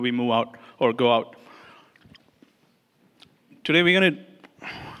we move out or go out. Today we're going to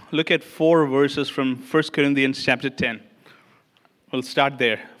look at 4 verses from 1 Corinthians chapter 10. We'll start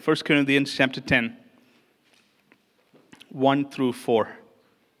there. 1 Corinthians chapter 10, 1 through 4.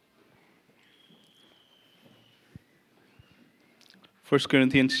 1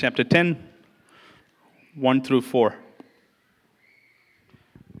 Corinthians chapter 10, 1 through 4.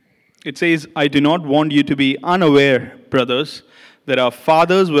 It says, I do not want you to be unaware, brothers, that our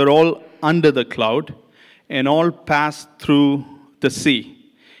fathers were all under the cloud, and all passed through the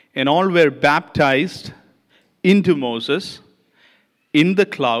sea, and all were baptized into Moses in the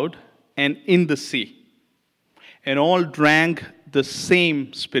cloud and in the sea, and all drank the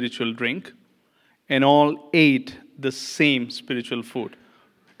same spiritual drink, and all ate the same spiritual food.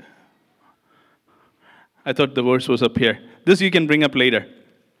 I thought the verse was up here. This you can bring up later.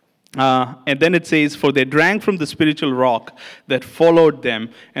 And then it says, for they drank from the spiritual rock that followed them,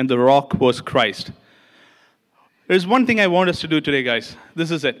 and the rock was Christ. There's one thing I want us to do today, guys.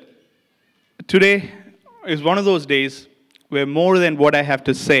 This is it. Today is one of those days where more than what I have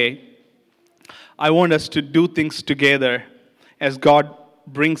to say, I want us to do things together as God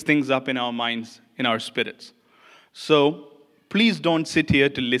brings things up in our minds, in our spirits. So please don't sit here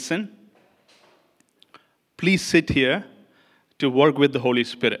to listen. Please sit here to work with the Holy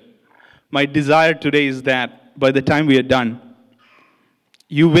Spirit. My desire today is that by the time we are done,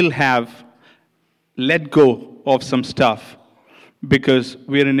 you will have let go of some stuff because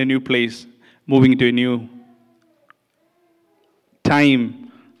we are in a new place, moving to a new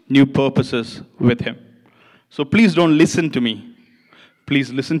time, new purposes with Him. So please don't listen to me.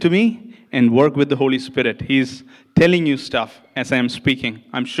 Please listen to me and work with the Holy Spirit. He's telling you stuff as I am speaking,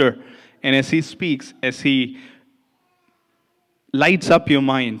 I'm sure. And as He speaks, as He lights up your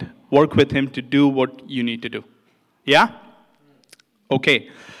mind, work with Him to do what you need to do. Yeah? Okay.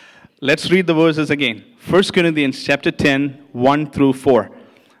 Let's read the verses again. 1 Corinthians chapter 10, 1 through 4.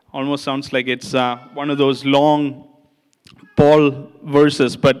 Almost sounds like it's one of those long Paul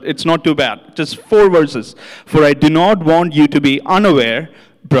verses, but it's not too bad. Just 4 verses. For I do not want you to be unaware,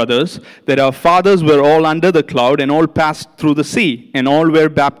 brothers, that our fathers were all under the cloud and all passed through the sea, and all were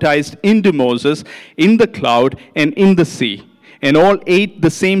baptized into Moses in the cloud and in the sea. And all ate the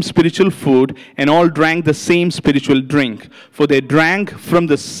same spiritual food, and all drank the same spiritual drink. For they drank from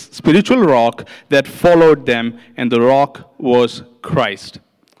the spiritual rock that followed them, and the rock was Christ.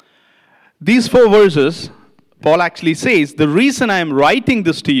 These 4 verses, Paul actually says, the reason I am writing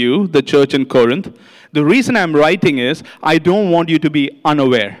this to you, the church in Corinth, the reason I am writing is, I don't want you to be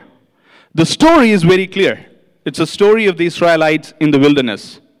unaware. The story is very clear. It's a story of the Israelites in the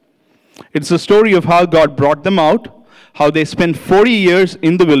wilderness. It's a story of how God brought them out, how they spent 40 years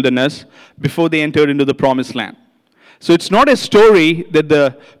in the wilderness before they entered into the promised land. So it's not a story that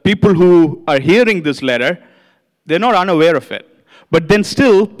the people who are hearing this letter, they're not unaware of it. But then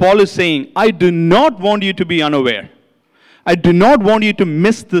still, Paul is saying, I do not want you to be unaware. I do not want you to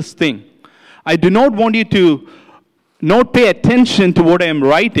miss this thing. I do not want you to not pay attention to what I am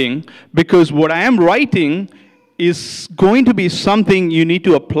writing, because what I am writing is going to be something you need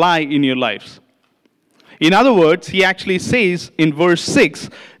to apply in your lives. In other words, he actually says in verse 6,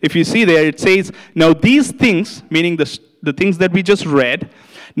 if you see there, it says, now these things, meaning the things that we just read,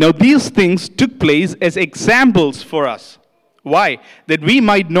 now these things took place as examples for us. Why? That we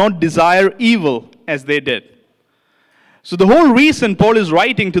might not desire evil as they did. So the whole reason Paul is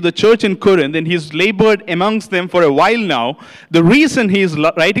writing to the church in Corinth, and he's labored amongst them for a while now, the reason he is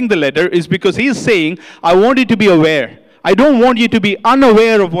writing the letter is because he is saying, I want you to be aware. I don't want you to be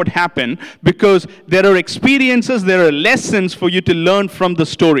unaware of what happened, because there are experiences, there are lessons for you to learn from the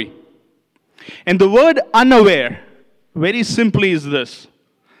story. And the word unaware, very simply is this.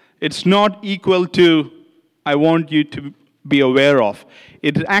 It's not equal to, I want you to be aware of.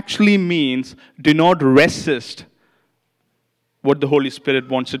 It actually means do not resist what the Holy Spirit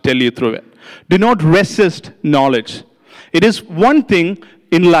wants to tell you through it. Do not resist knowledge. It is one thing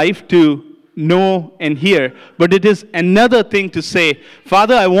in life to know and hear, but it is another thing to say,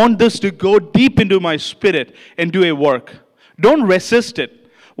 Father, I want this to go deep into my spirit and do a work. Don't resist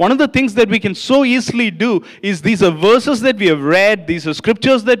it. One of the things that we can so easily do is these are verses that we have read, these are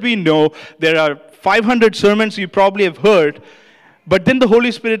scriptures that we know, there are 500 sermons you probably have heard, but then the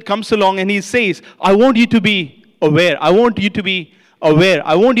Holy Spirit comes along and He says, I want you to be aware. I want you to be aware.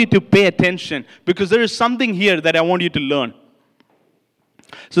 I want you to pay attention, because there is something here that I want you to learn.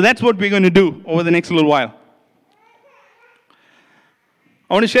 So that's what we're going to do over the next little while.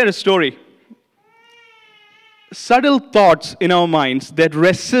 I want to share a story. Subtle thoughts in our minds that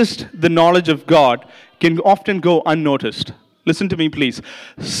resist the knowledge of God can often go unnoticed. listen to me please,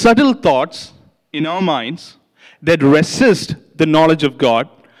 subtle thoughts in our minds that resist the knowledge of God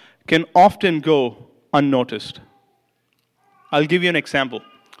can often go unnoticed. I'll give you an example.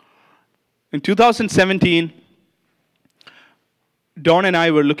 In 2017, Dawn and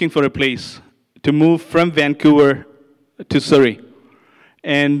I were looking for a place to move from Vancouver to Surrey.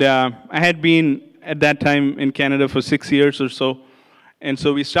 And I had been at that time in Canada for 6 years or so. And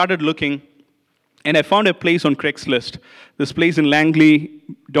so we started looking, and I found a place on Craigslist. This place in Langley.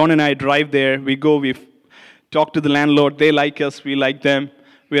 Dawn and I drive there. We go, we talk to the landlord. They like us, we like them.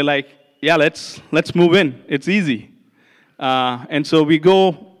 We're like, yeah, let's move in. It's easy. And so we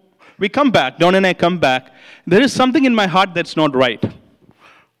come back. Dawn and I come back. There is something in my heart that's not right.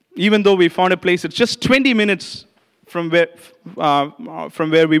 Even though we found a place, it's just 20 minutes from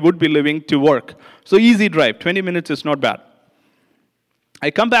where we would be living to work. So easy drive. 20 minutes is not bad.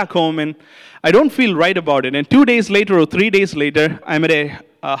 I come back home and I don't feel right about it. And 2 days later or 3 days later, I'm at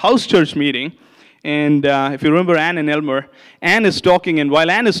a house church meeting. And if you remember Ann and Elmer, Ann is talking. And while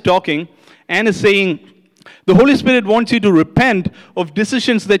Ann is talking, Ann is saying, the Holy Spirit wants you to repent of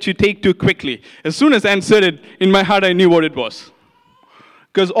decisions that you take too quickly. As soon as Ann said it, in my heart I knew what it was.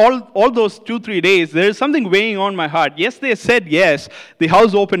 Because all those 2-3 days, there is something weighing on my heart. Yes, they said yes, the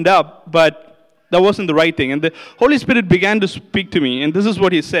house opened up, but that wasn't the right thing. And the Holy Spirit began to speak to me, and this is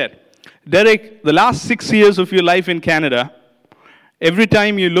what he said. Derek, the last 6 years of your life in Canada, every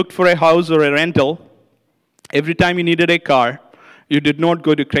time you looked for a house or a rental, every time you needed a car, you did not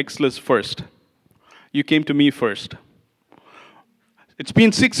go to Craigslist first. You came to me first. It's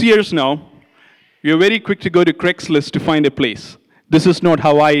been 6 years now. You're very quick to go to Craigslist to find a place. This is not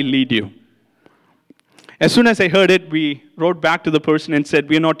how I lead you. As soon as I heard it, we wrote back to the person and said,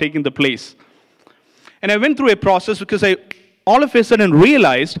 we are not taking the place. And I went through a process because I all of a sudden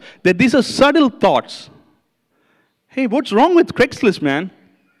realized that these are subtle thoughts. Hey, what's wrong with Craigslist, man?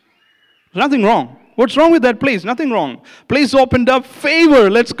 There's nothing wrong. What's wrong with that place? Nothing wrong. Place opened up, favor,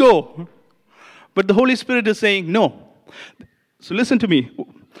 let's go. But the Holy Spirit is saying, no. So listen to me.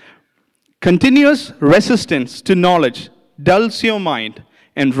 Continuous resistance to knowledge dulls your mind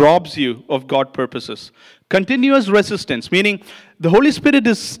and robs you of God's purposes. Continuous resistance, meaning the Holy Spirit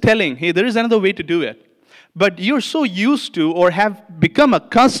is telling, hey, there is another way to do it. But you're so used to or have become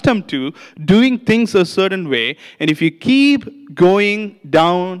accustomed to doing things a certain way, and if you keep going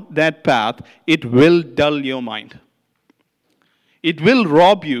down that path, it will dull your mind. It will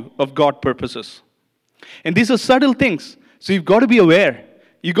rob you of God's purposes. And these are subtle things, so you've got to be aware.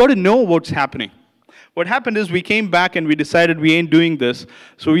 You've got to know what's happening. What happened is we came back and we decided we ain't doing this,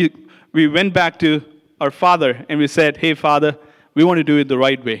 so we went back to our father and we said, hey, Father, we want to do it the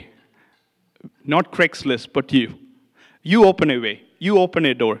right way. Not Craigslist, but you. You open a way. You open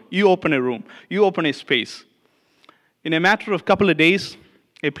a door. You open a room. You open a space. In a matter of a couple of days,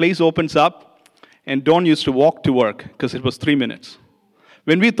 a place opens up, and Dawn used to walk to work because it was 3 minutes.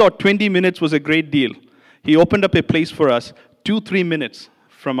 When we thought 20 minutes was a great deal, he opened up a place for us 2-3 minutes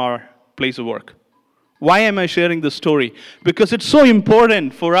from our place of work. Why am I sharing this story? Because it's so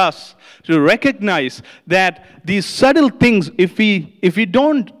important for us to recognize that these subtle things, if we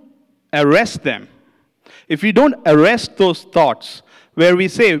don't arrest them, if we don't arrest those thoughts, where we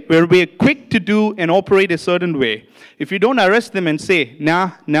are quick to do and operate a certain way, if we don't arrest them and say,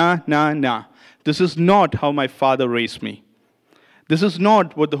 nah, this is not how my father raised me. This is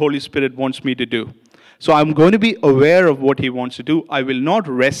not what the Holy Spirit wants me to do. So I'm going to be aware of what he wants to do. I will not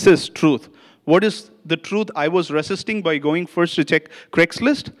resist truth. What is the truth I was resisting by going first to check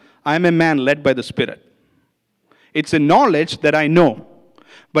Craigslist? I am a man led by the Spirit. It's a knowledge that I know.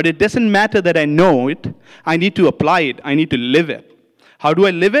 But it doesn't matter that I know it. I need to apply it. I need to live it. How do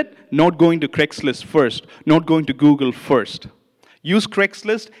I live it? Not going to Craigslist first. Not going to Google first. Use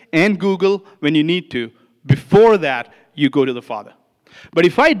Craigslist and Google when you need to. Before that, you go to the Father. But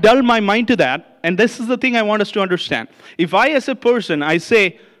if I dull my mind to that, and this is the thing I want us to understand. If I as a person, I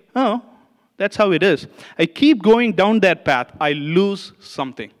say, oh, that's how it is. I keep going down that path, I lose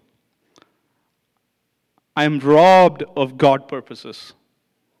something. I am robbed of God's purposes.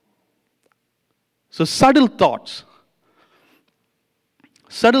 So subtle thoughts,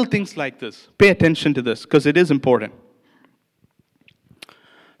 subtle things like this, pay attention to this because it is important.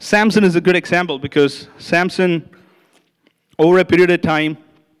 Samson is a good example because Samson, over a period of time,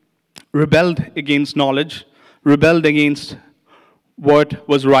 rebelled against knowledge, rebelled against what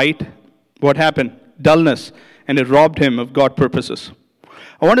was right. What happened? Dullness, and it robbed him of God's purposes.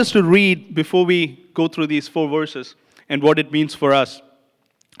 I want us to read, before we go through these 4 verses and what it means for us,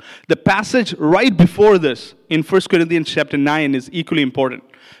 The passage right before this in 1 Corinthians chapter 9 is equally important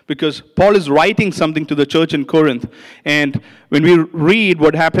because Paul is writing something to the church in Corinth. And when we read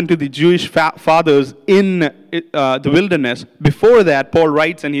what happened to the Jewish fathers in the wilderness, before that, Paul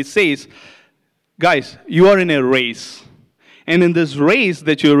writes and he says, guys, you are in a race. And in this race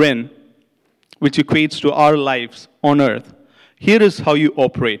that you're in, which equates to our lives on earth, here is how you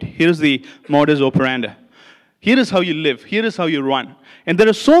operate. Here's the modus operandi. Here is how you live. Here is how you run. And there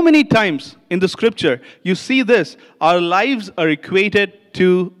are so many times in the scripture, you see this. Our lives are equated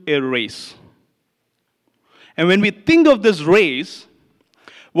to a race. And when we think of this race,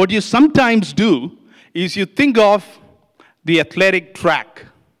 what you sometimes do is you think of the athletic track.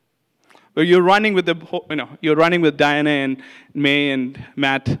 Where you're running with you're running with Diana and May and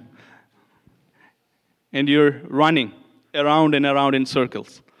Matt. And you're running around and around in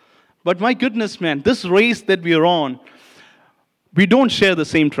circles. But my goodness, man, this race that we are on, we don't share the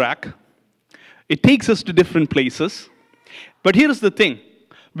same track. It takes us to different places. But here's the thing.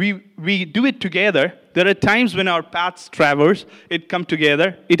 We do it together. There are times when our paths traverse, it come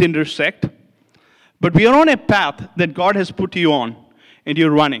together, it intersect. But we are on a path that God has put you on, and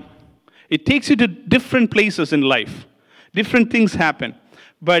you're running. It takes you to different places in life. Different things happen.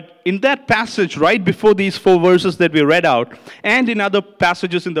 But in that passage, right before these 4 verses that we read out, and in other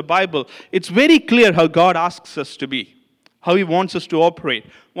passages in the Bible, it's very clear how God asks us to be, how He wants us to operate.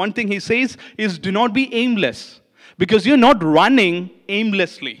 One thing He says is, do not be aimless, because you're not running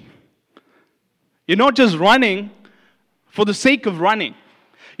aimlessly. You're not just running for the sake of running.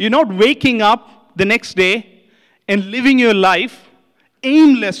 You're not waking up the next day and living your life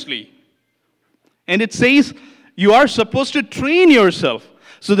aimlessly. And it says, you are supposed to train yourself.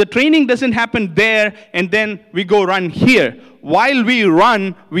 So the training doesn't happen there and then we go run here. While we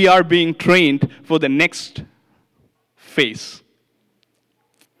run, we are being trained for the next phase.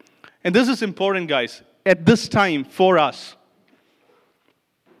 And this is important, guys, at this time for us.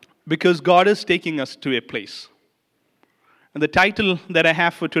 Because God is taking us to a place. And the title that I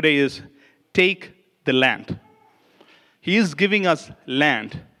have for today is Take the Land. He is giving us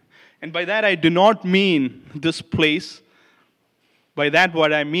land. And by that I do not mean this place. By that,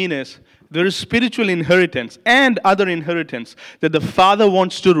 what I mean is, there is spiritual inheritance and other inheritance that the Father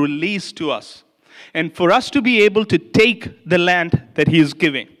wants to release to us. And for us to be able to take the land that He is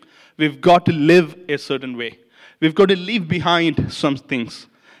giving, we've got to live a certain way. We've got to leave behind some things.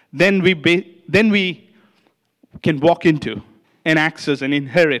 Then we can walk into and access and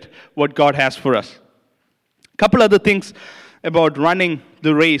inherit what God has for us. A couple other things about running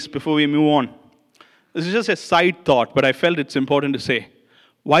the race before we move on. This is just a side thought, but I felt it's important to say.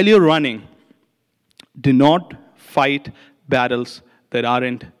 While you're running, do not fight battles that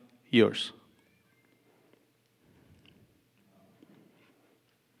aren't yours.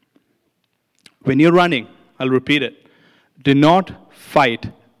 When you're running, I'll repeat it, do not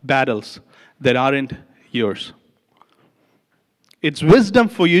fight battles that aren't yours. It's wisdom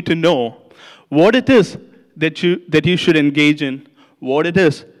for you to know what it is that you should engage in, what it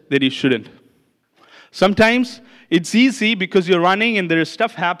is that you shouldn't. Sometimes it's easy because you're running and there is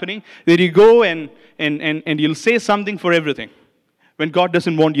stuff happening that you go and you'll say something for everything when God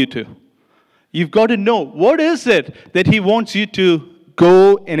doesn't want you to. You've got to know what is it that He wants you to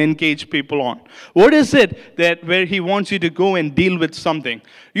go and engage people on. What is it that where He wants you to go and deal with something?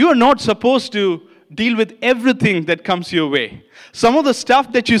 You are not supposed to deal with everything that comes your way. Some of the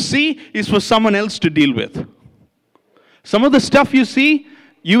stuff that you see is for someone else to deal with. Some of the stuff you see,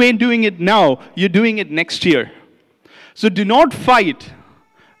 you ain't doing it now, you're doing it next year. So do not fight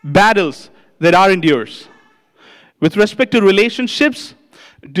battles that aren't yours. With respect to relationships,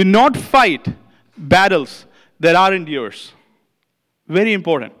 do not fight battles that aren't yours. Very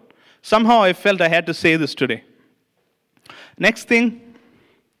important. Somehow I felt I had to say this today. Next thing,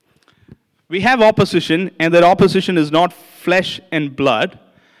 we have opposition, and that opposition is not flesh and blood.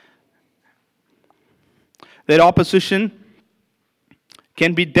 That opposition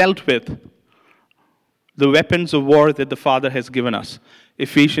can be dealt with the weapons of war that the Father has given us.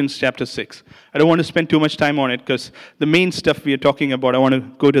 Ephesians chapter 6. I don't want to spend too much time on it because the main stuff we are talking about, I want to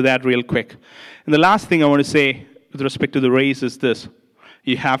go to that real quick. And the last thing I want to say with respect to the race is this.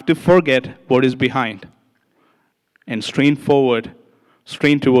 You have to forget what is behind and strain towards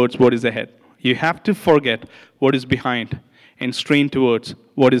what is ahead. You have to forget what is behind and strain towards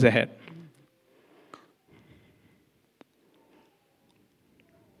what is ahead.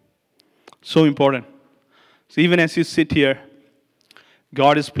 So important. So even as you sit here,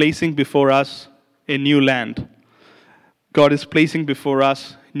 God is placing before us a new land. God is placing before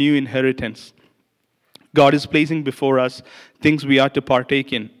us new inheritance. God is placing before us things we are to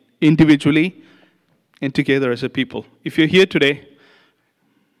partake in, individually and together as a people. If you're here today,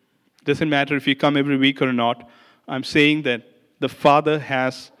 doesn't matter if you come every week or not, I'm saying that the Father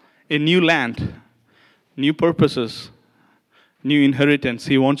has a new land, new purposes, new inheritance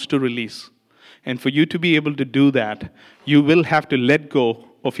He wants to release. And for you to be able to do that, you will have to let go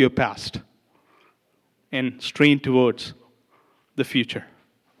of your past and strain towards the future,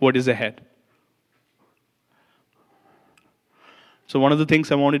 what is ahead. So one of the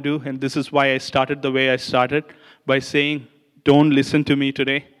things I want to do, and this is why I started the way I started, by saying, don't listen to me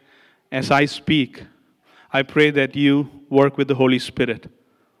today. As I speak, I pray that you work with the Holy Spirit.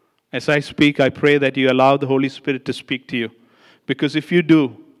 As I speak, I pray that you allow the Holy Spirit to speak to you. Because if you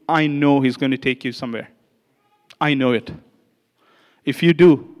do, I know He's going to take you somewhere. I know it. If you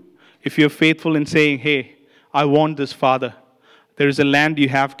do, if you're faithful in saying, hey, I want this, Father. There is a land you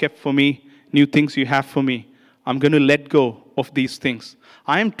have kept for me, new things you have for me. I'm going to let go of these things.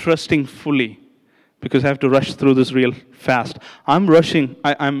 I am trusting fully, because I have to rush through this real fast. I'm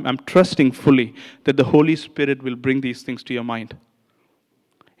trusting fully that the Holy Spirit will bring these things to your mind.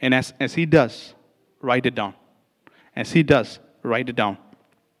 And as He does, write it down. As He does, write it down.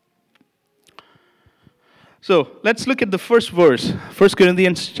 So let's look at the first verse, 1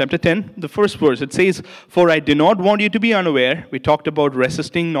 Corinthians chapter 10, the first verse. It says, for I do not want you to be unaware, we talked about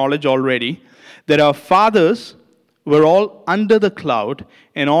resisting knowledge already, that our fathers were all under the cloud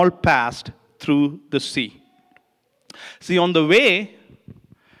and all passed through the sea. See, on the way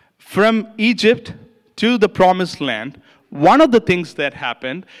from Egypt to the promised land, one of the things that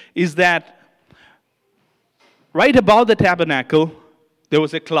happened is that right above the tabernacle, there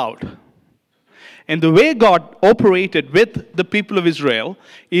was a cloud. And the way God operated with the people of Israel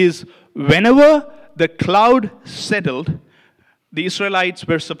is whenever the cloud settled, the Israelites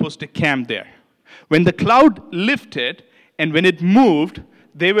were supposed to camp there. When the cloud lifted and when it moved,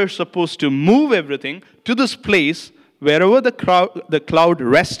 they were supposed to move everything to this place. Wherever the cloud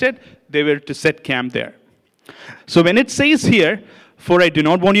rested, they were to set camp there. So when it says here, for I do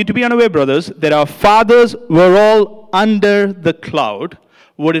not want you to be unaware, brothers, that our fathers were all under the cloud,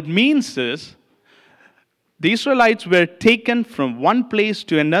 what it means is, the Israelites were taken from one place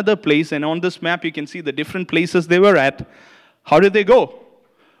to another place, and on this map you can see the different places they were at. How did they go?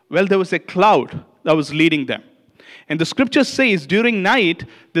 Well, there was a cloud that was leading them. And the scripture says during night,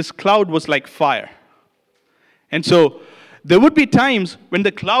 this cloud was like fire. And so there would be times when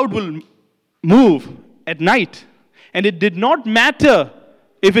the cloud will move at night. And it did not matter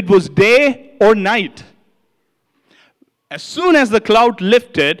if it was day or night. As soon as the cloud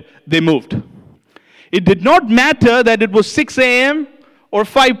lifted, they moved. It did not matter that it was 6 a.m. or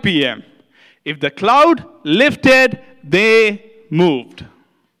 5 p.m. If the cloud lifted, they moved.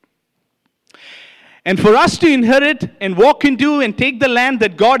 And for us to inherit and walk into and take the land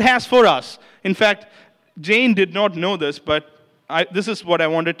that God has for us. In fact, Jane did not know this, but this is what I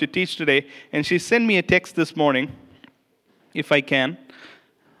wanted to teach today. And she sent me a text this morning, if I can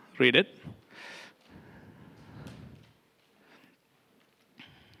read it.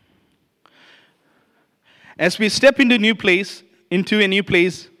 As we step into a new place,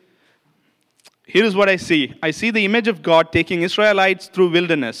 here is what I see. I see the image of God taking Israelites through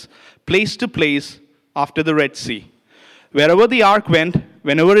wilderness, place to place after the Red Sea. Wherever the ark went,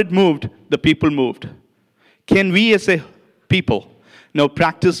 whenever it moved, the people moved. Can we as a people now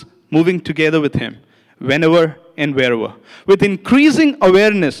practice moving together with Him, whenever and wherever, with increasing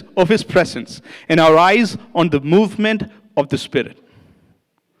awareness of His presence and our eyes on the movement of the Spirit?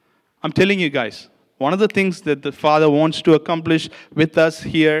 I'm telling you guys, one of the things that the Father wants to accomplish with us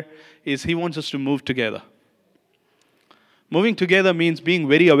here is He wants us to move together. Moving together means being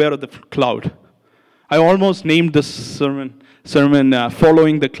very aware of the cloud. I almost named this sermon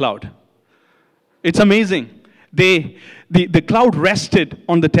Following the Cloud. It's amazing. The cloud rested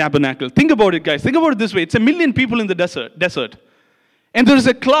on the tabernacle. Think about it, guys. Think about it this way. It's 1 million people in the desert. And there is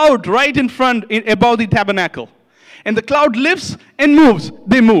a cloud right in front above the tabernacle. And the cloud lifts and moves.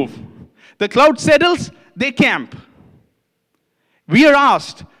 They move. The cloud settles, they camp. We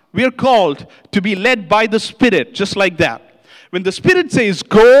are called to be led by the Spirit, just like that. When the Spirit says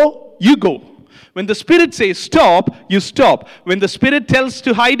go, you go. When the Spirit says stop, you stop. When the Spirit tells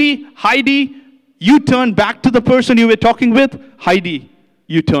to Heidi, you turn back to the person you were talking with, Heidi,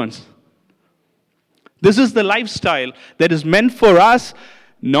 you turns. This is the lifestyle that is meant for us,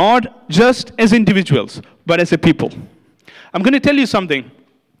 not just as individuals, but as a people. I'm going to tell you something.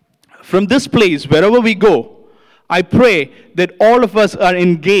 From this place, wherever we go, I pray that all of us are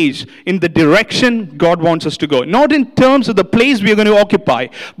engaged in the direction God wants us to go. Not in terms of the place we are going to occupy,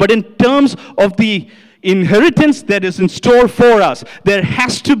 but in terms of the inheritance that is in store for us, there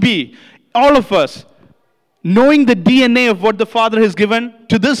has to be, all of us, knowing the DNA of what the Father has given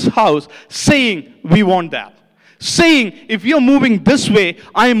to this house, saying, we want that. Saying, if you're moving this way,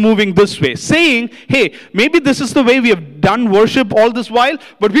 I am moving this way. Saying, hey, maybe this is the way we have done worship all this while,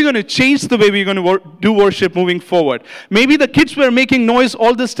 but we're going to change the way we're going to do worship moving forward. Maybe the kids were making noise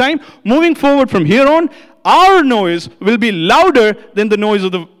all this time. Moving forward from here on, our noise will be louder than the noise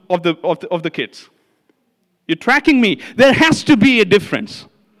of the kids. You're tracking me. There has to be a difference.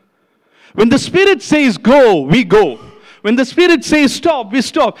 When the Spirit says go, we go. When the Spirit says stop, we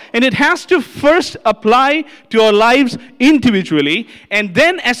stop. And it has to first apply to our lives individually. And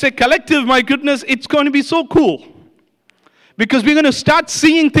then as a collective, my goodness, it's going to be so cool. Because we're going to start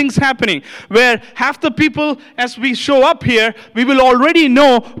seeing things happening. Where half the people, as we show up here, we will already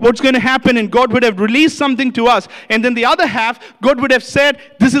know what's going to happen. And God would have released something to us. And then the other half, God would have said,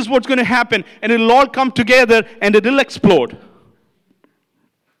 this is what's going to happen. And it'll all come together and it'll explode.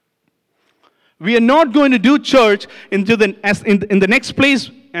 We are not going to do church in the next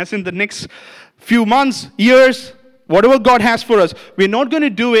place, as in the next few months, years, whatever God has for us. We're not going to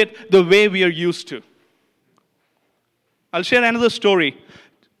do it the way we are used to. I'll share another story.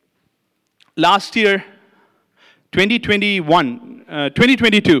 Last year,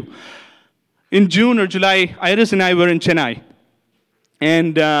 2022, in June or July, Iris and I were in Chennai.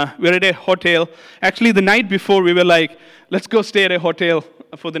 And we were at a hotel. Actually, the night before, we were like, let's go stay at a hotel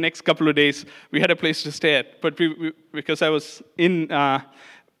for the next couple of days. We had a place to stay at. But because I was in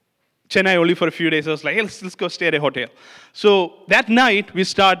Chennai only for a few days, I was like, hey, let's go stay at a hotel. So that night, we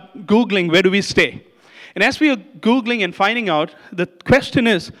start Googling, where do we stay? And as we are Googling and finding out, the question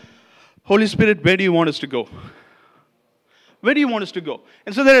is, Holy Spirit, where do you want us to go? Where do you want us to go?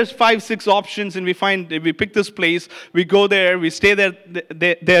 And so there's 5, 6 options, and we pick this place, we go there, we stay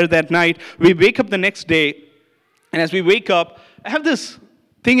there that night, we wake up the next day, and as we wake up, I have this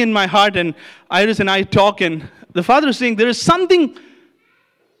thing in my heart, and Iris and I talk, and the Father is saying, there is something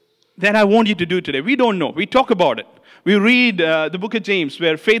that I want you to do today. We don't know. We talk about it. We read the book of James,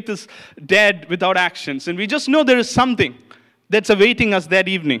 where faith is dead without actions, and we just know there is something that's awaiting us that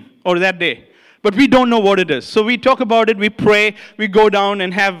evening or that day. But we don't know what it is. So we talk about it, we pray, we go down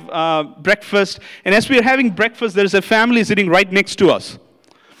and have breakfast. And as we are having breakfast, there's a family sitting right next to us.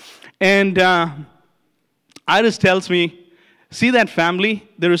 And Iris tells me, see that family?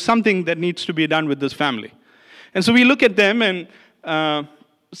 There is something that needs to be done with this family. And so we look at them, and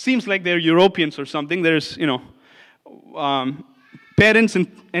seems like they're Europeans or something. There's, parents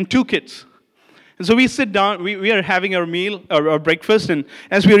and 2 kids. And so we sit down, we are having our meal, our breakfast, and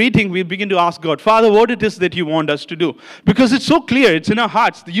as we are eating, we begin to ask God, Father, what it is that you want us to do? Because it's so clear, it's in our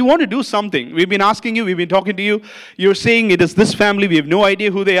hearts. You want to do something. We've been asking you, we've been talking to you. You're saying it is this family. We have no idea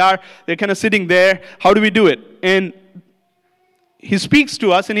who they are. They're kind of sitting there. How do we do it? And he speaks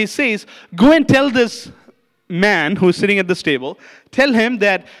to us and he says, go and tell this man who's sitting at this table, tell him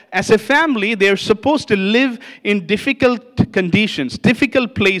that as a family, they're supposed to live in difficult conditions,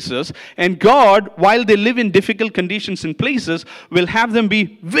 difficult places, and God, while they live in difficult conditions and places, will have them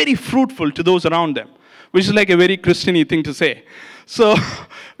be very fruitful to those around them, which is like a very Christian-y thing to say. So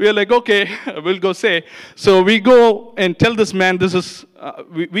we are like, okay, we'll go say. So we go and tell this man, this is,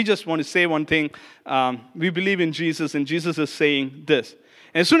 we just want to say one thing. We believe in Jesus, and Jesus is saying this.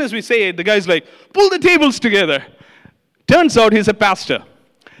 And as soon as we say it, the guy's like, pull the tables together. Turns out he's a pastor.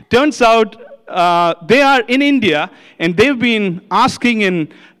 Turns out they are in India, and they've been asking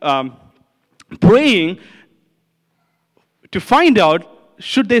and praying to find out,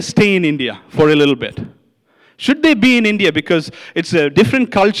 should they stay in India for a little bit? Should they be in India? Because it's a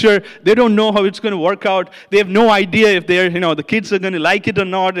different culture. They don't know how it's going to work out. They have no idea if they're, the kids are going to like it or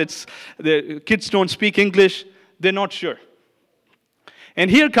not. The kids don't speak English. They're not sure. And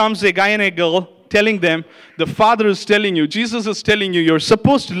here comes a guy and a girl telling them, the Father is telling you, Jesus is telling you, you're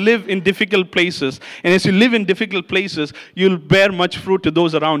supposed to live in difficult places. And as you live in difficult places, you'll bear much fruit to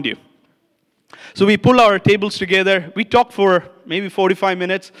those around you. So we pull our tables together. We talk for maybe 45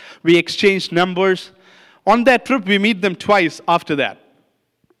 minutes. We exchange numbers. On that trip, we meet them twice after that.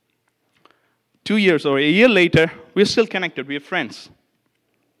 2 years or a year later, we're still connected. We're friends.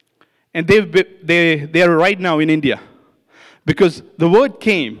 And they are right now in India. Because the word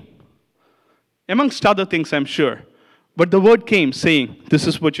came, amongst other things, I'm sure. But the word came saying, this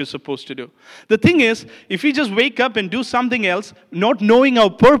is what you're supposed to do. The thing is, if we just wake up and do something else, not knowing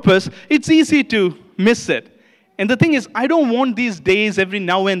our purpose, it's easy to miss it. And the thing is, I don't want these days every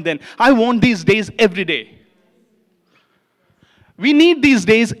now and then. I want these days every day. We need these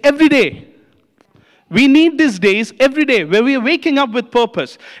days every day. We need these days every day where we are waking up with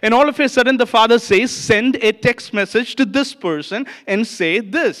purpose. And all of a sudden the Father says, send a text message to this person and say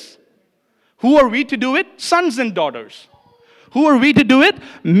this. Who are we to do it? Sons and daughters. Who are we to do it?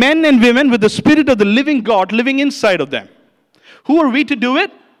 Men and women with the Spirit of the living God living inside of them. Who are we to do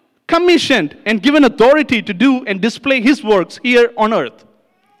it? Commissioned and given authority to do and display His works here on earth.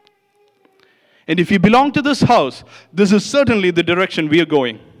 And if you belong to this house, this is certainly the direction we are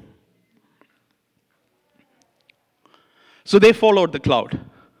going. So they followed the cloud.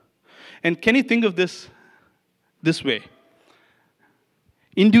 And can you think of this way?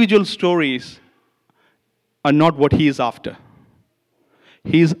 Individual stories are not what He is after.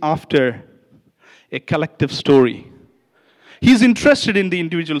 He is after a collective story. He's interested in the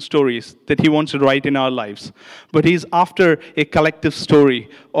individual stories that He wants to write in our lives. But He's after a collective story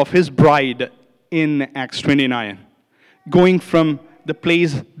of His bride in Acts 29. Going from the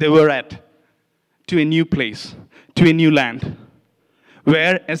place they were at to a new place, to a new land.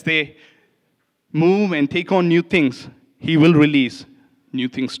 Where as they move and take on new things, He will release new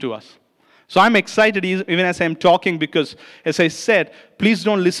things to us. So I'm excited even as I'm talking because, as I said, please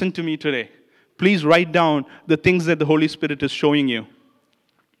don't listen to me today. Please write down the things that the Holy Spirit is showing you.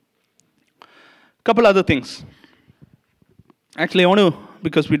 A couple other things. Actually, I want to,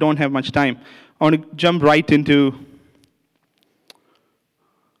 because we don't have much time, I want to jump right into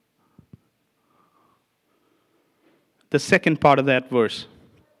the second part of that verse.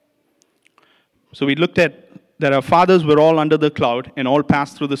 So we looked at that our fathers were all under the cloud and all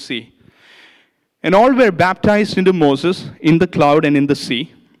passed through the sea. And all were baptized into Moses in the cloud and in the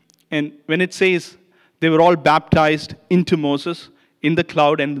sea. And when it says they were all baptized into Moses in the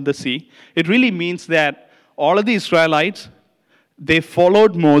cloud and in the sea, it really means that all of the Israelites, they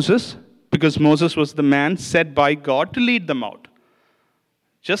followed Moses because Moses was the man set by God to lead them out.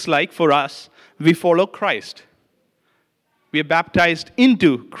 Just like for us, we follow Christ. We are baptized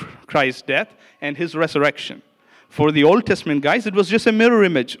into Christ's death and His resurrection. For the Old Testament guys, it was just a mirror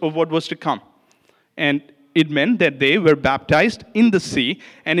image of what was to come. And it meant that they were baptized in the sea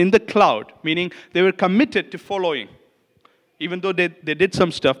and in the cloud, meaning they were committed to following. Even though they did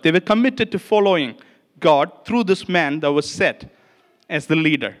some stuff, they were committed to following God through this man that was set as the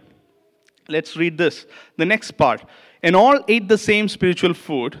leader. Let's read this. The next part. And all ate the same spiritual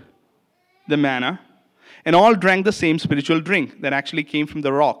food, the manna, and all drank the same spiritual drink that actually came from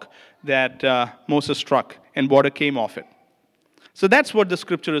the rock that Moses struck, and water came off it. So that's what the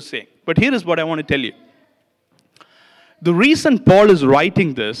scripture is saying. But here is what I want to tell you. The reason Paul is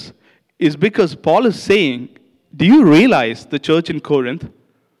writing this is because Paul is saying, do you realize, the church in Corinth,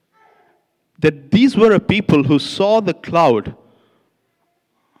 that these were a people who saw the cloud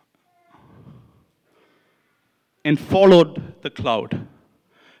and followed the cloud.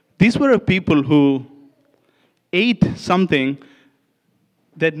 These were a people who ate something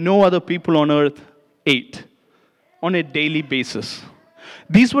that no other people on earth ate on a daily basis.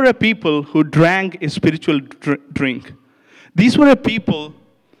 These were a people who drank a spiritual drink. These were a people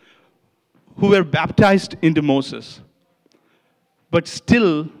who were baptized into Moses. But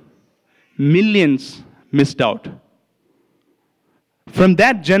still, millions missed out. From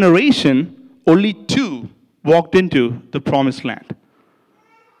that generation, only 2 walked into the promised land.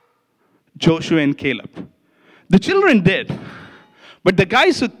 Joshua and Caleb. The children did. But the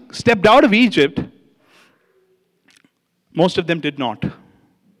guys who stepped out of Egypt, most of them did not.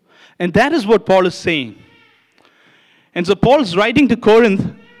 And that is what Paul is saying. And so Paul's writing to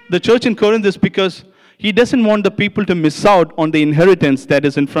Corinth, the church in Corinth, is because he doesn't want the people to miss out on the inheritance that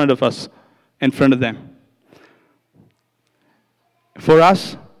is in front of us, in front of them. For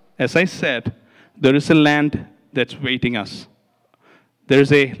us, as I said, there is a land that's waiting us. There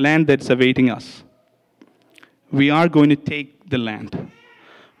is a land that's awaiting us. We are going to take the land.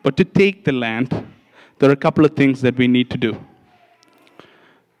 But to take the land, there are a couple of things that we need to do.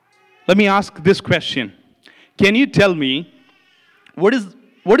 Let me ask this question. Can you tell me what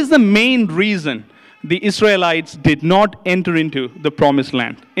is the main reason the Israelites did not enter into the promised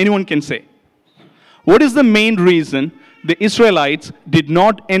land? Anyone can say. What is the main reason the Israelites did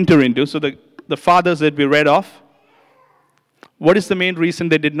not enter into? So the fathers that we read off, what is the main reason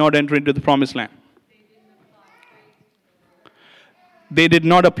they did not enter into the promised land? They did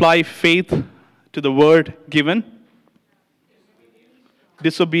not apply faith to the word given.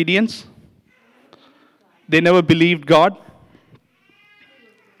 Disobedience. They never believed God.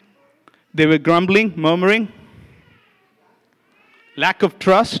 They were grumbling, murmuring. Lack of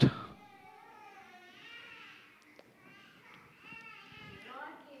trust.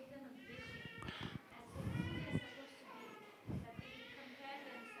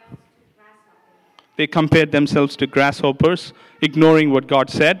 They compared themselves to grasshoppers, ignoring what God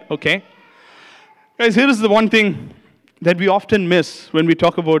said. Okay? Guys, here is the one thing that we often miss when we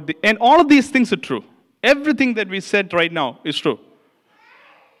talk about and all of these things are true. Everything that we said right now is true.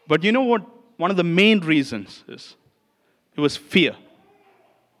 But you know what? One of the main reasons is it was fear.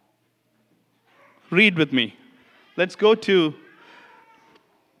 Read with me. Let's go to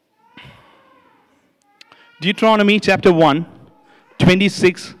Deuteronomy chapter 1,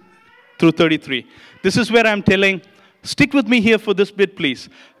 26 through 33. This is where I'm telling, stick with me here for this bit, please,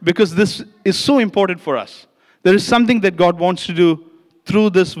 because this is so important for us. There is something that God wants to do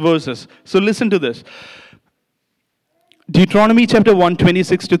through these verses. So listen to this. Deuteronomy chapter 1,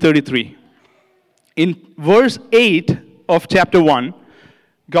 26 to 33. In verse 8 of chapter 1,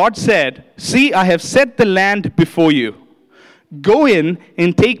 God said, "See, I have set the land before you. Go in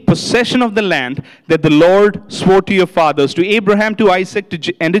and take possession of the land that the Lord swore to your fathers, to Abraham, to Isaac,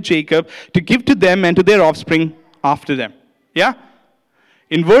 and to Jacob, to give to them and to their offspring after them." Yeah?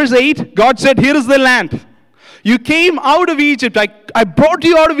 In verse 8, God said, here is the land. You came out of Egypt. I brought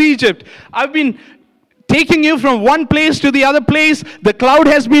you out of Egypt. I've been taking you from one place to the other place. The cloud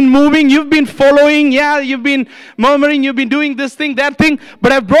has been moving. You've been following. Yeah, you've been murmuring. You've been doing this thing, that thing.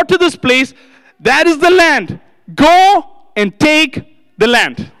 But I've brought to this place. That is the land. Go and take the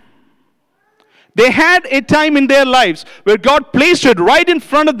land. They had a time in their lives where God placed it right in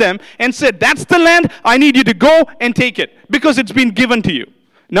front of them and said, that's the land. I need you to go and take it because it's been given to you.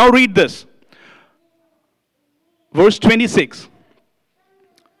 Now read this. Verse 26.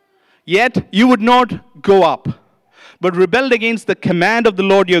 Yet you would not go up, but rebelled against the command of the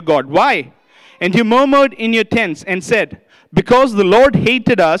Lord your God. Why? And you murmured in your tents and said, because the Lord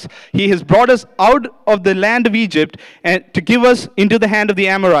hated us, he has brought us out of the land of Egypt and to give us into the hand of the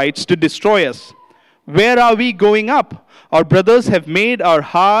Amorites to destroy us. Where are we going up? Our brothers have made our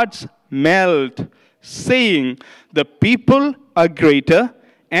hearts melt, saying, the people are greater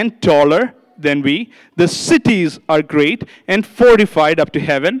and taller than we. The cities are great and fortified up to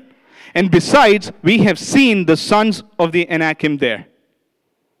heaven. And besides, we have seen the sons of the Anakim there.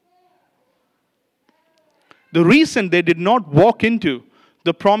 The reason they did not walk into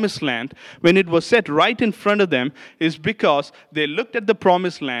the promised land when it was set right in front of them is because they looked at the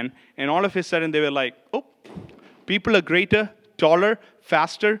promised land and all of a sudden they were like, oh, people are greater, taller,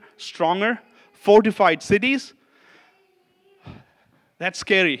 faster, stronger, fortified cities. That's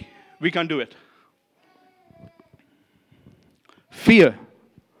scary. We can't do it. Fear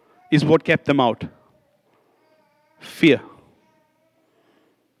is what kept them out. Fear.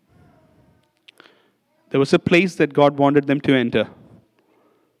 There was a place that God wanted them to enter.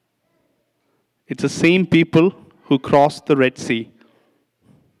 It's the same people who crossed the Red Sea.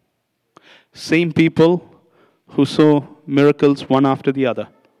 Same people who saw miracles one after the other.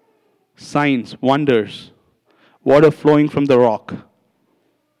 Signs, wonders, water flowing from the rock.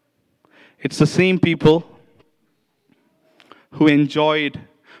 It's the same people who enjoyed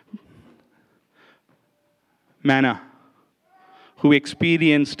manna, who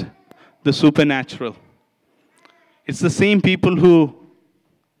experienced the supernatural. It's the same people who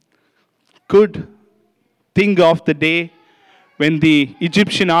could think of the day when the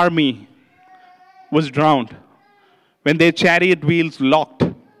Egyptian army was drowned, when their chariot wheels locked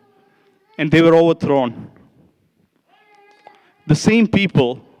and they were overthrown. The same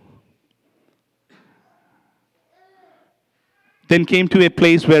people then came to a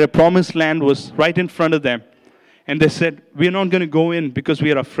place where a promised land was right in front of them. And they said, we're not going to go in because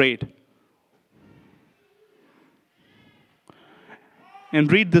we are afraid. And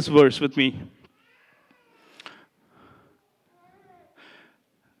read this verse with me.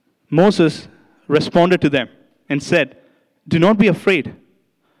 Moses responded to them and said, do not be afraid.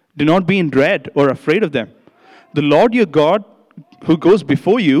 Do not be in dread or afraid of them. The Lord your God who goes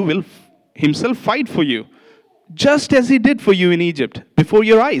before you will himself fight for you, just as he did for you in Egypt, before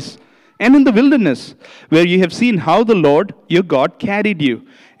your eyes, and in the wilderness, where you have seen how the Lord your God carried you,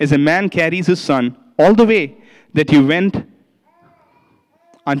 as a man carries his son, all the way that you went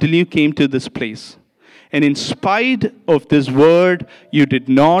until you came to this place. And in spite of this word, you did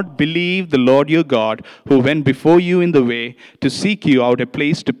not believe the Lord your God, who went before you in the way to seek you out a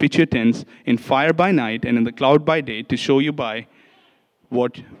place to pitch your tents, in fire by night and in the cloud by day, to show you by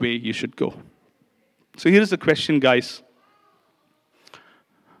what way you should go. So here's the question, guys.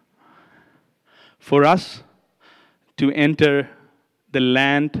 For us to enter the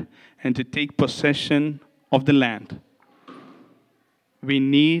land and to take possession of the land, we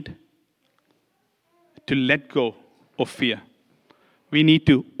need to let go of fear. We need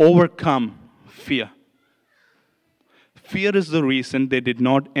to overcome fear. Fear is the reason they did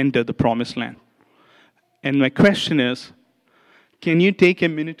not enter the promised land. And my question is, can you take a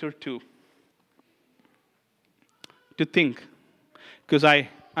minute or two to think? Because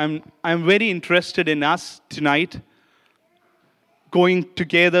I'm very interested in us tonight going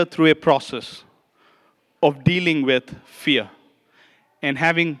together through a process of dealing with fear and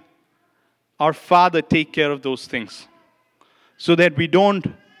having our Father take care of those things so that we don't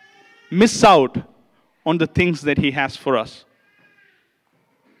miss out on the things that He has for us.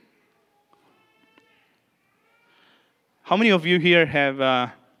 How many of you here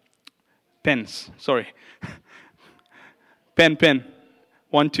have pens? Sorry. Pen.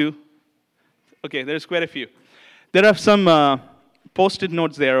 1, 2. Okay, there's quite a few. There are some post-it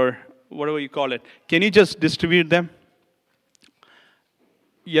notes there, or whatever you call it. Can you just distribute them?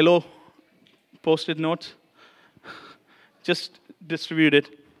 Yellow post-it notes. Just distribute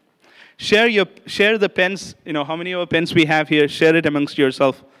it. Share the pens. You know, how many of our pens we have here? Share it amongst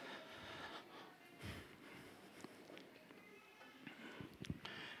yourself.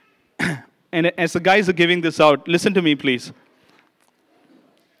 And as the guys are giving this out, listen to me, please.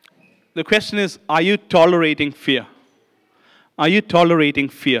 The question is, are you tolerating fear? Are you tolerating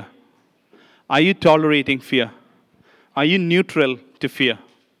fear? Are you tolerating fear? Are you neutral to fear?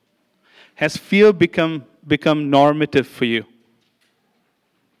 Has fear become normative for you?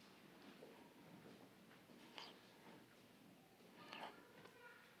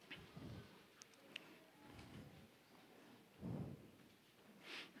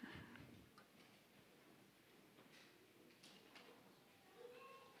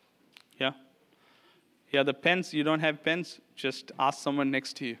 Yeah? Yeah, the pens, you don't have pens, just ask someone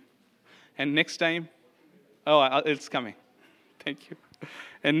next to you. And next time, it's coming. Thank you.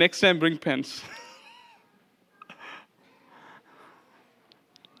 And next time, bring pens.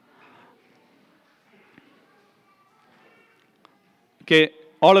 Okay,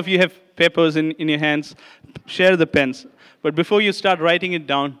 all of you have papers in your hands. Share the pens. But before you start writing it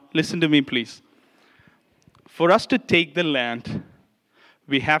down, listen to me, please. For us to take the land,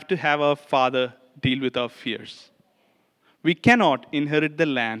 we have to have our Father deal with our fears. We cannot inherit the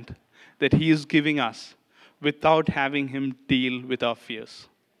land that He is giving us without having Him deal with our fears.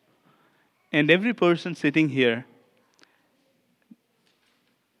 And every person sitting here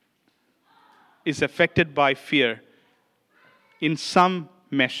is affected by fear in some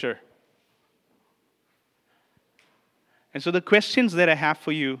measure. And so the questions that I have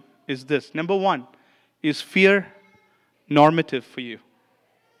for you is this. Number one, is fear normative for you?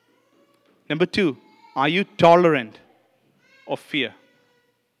 Number two, are you tolerant of fear?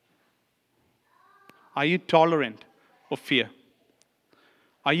 Are you tolerant of fear?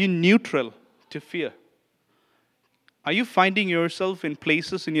 Are you neutral to fear? Are you finding yourself in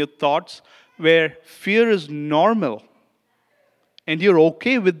places in your thoughts where fear is normal and you're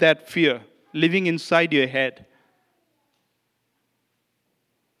okay with that fear living inside your head?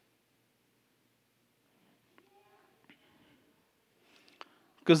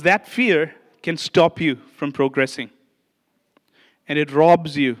 Because that fear can stop you from progressing. And it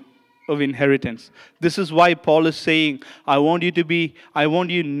robs you of inheritance. This is why Paul is saying, I want you to be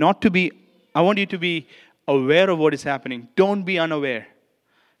aware of what is happening. Don't be unaware.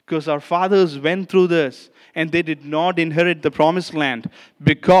 Because our fathers went through this and they did not inherit the promised land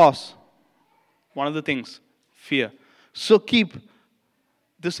because, one of the things, fear. So keep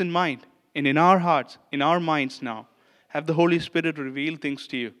this in mind. And in our hearts, in our minds now, have the Holy Spirit reveal things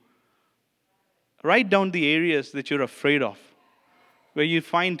to you. Write down the areas that you're afraid of, where you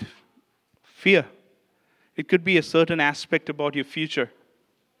find fear. It could be a certain aspect about your future.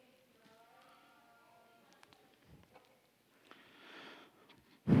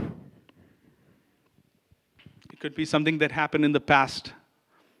 It could be something that happened in the past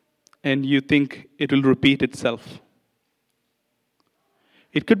and you think it will repeat itself.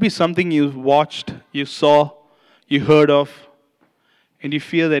 It could be something you watched, you saw, you heard of, and you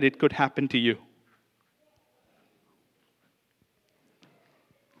fear that it could happen to you.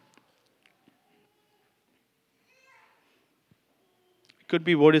 It could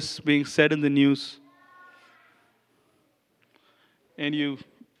be what is being said in the news, and you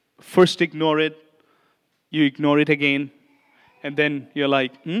first ignore it, you ignore it again, and then you're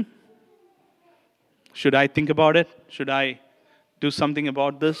like, should I think about it? Should I do something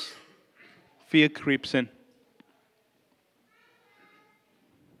about this? Fear creeps in.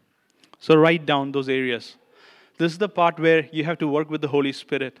 So write down those areas. This is the part where you have to work with the Holy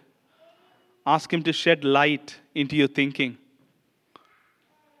Spirit. Ask Him to shed light into your thinking.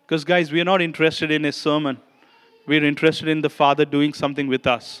 Because guys, we are not interested in a sermon. We're interested in the Father doing something with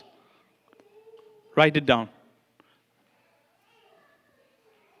us. Write it down.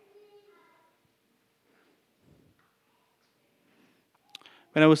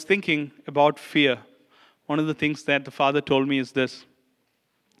 When I was thinking about fear, one of the things that the Father told me is this: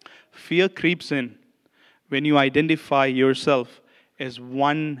 fear creeps in when you identify yourself as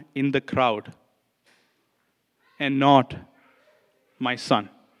one in the crowd and not my son.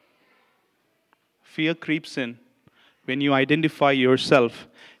 Fear creeps in when you identify yourself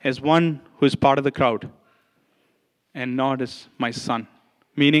as one who is part of the crowd and not as my son.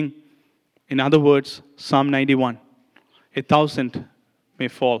 Meaning, in other words, Psalm 91, 1,000 may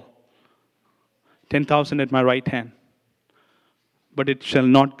fall, 10,000 at my right hand, but it shall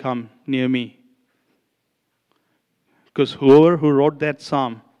not come near me. Because whoever who wrote that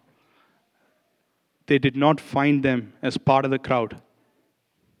psalm, they did not find them as part of the crowd.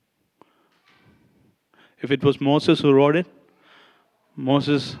 If it was Moses who wrote it,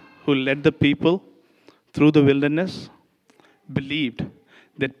 Moses who led the people through the wilderness, believed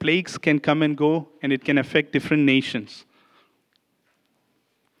that plagues can come and go and it can affect different nations.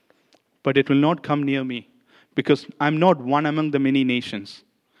 But it will not come near me because I'm not one among the many nations.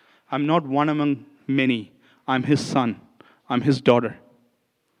 I'm not one among many. I'm his son. I'm his daughter.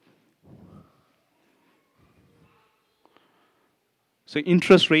 So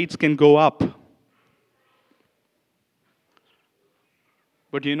interest rates can go up.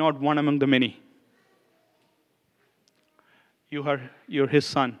 But you're not one among the many. You're his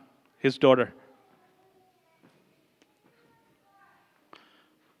son, his daughter.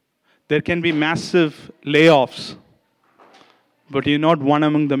 There can be massive layoffs, but you're not one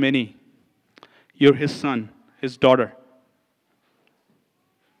among the many. You're his son, his daughter.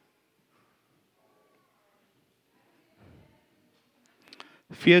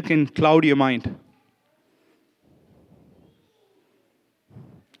 Fear can cloud your mind.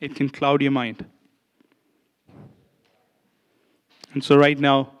 It can cloud your mind. And so right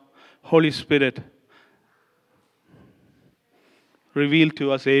now, Holy Spirit, reveal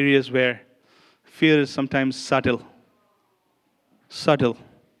to us areas where fear is sometimes subtle. Subtle.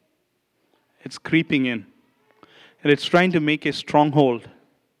 It's creeping in. And it's trying to make a stronghold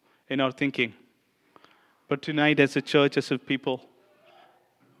in our thinking. But tonight, as a church, as a people,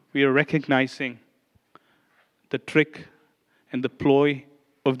 we are recognizing the trick and the ploy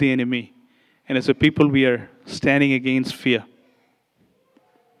of the enemy. And as a people, we are standing against fear.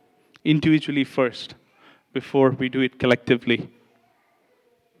 Individually first, before we do it collectively.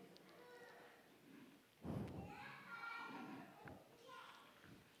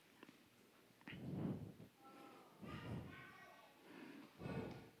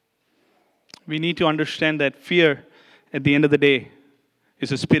 We need to understand that fear, at the end of the day,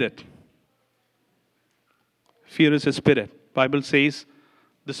 is a spirit. Fear is a spirit. Bible says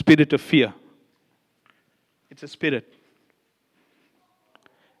the spirit of fear. It's a spirit.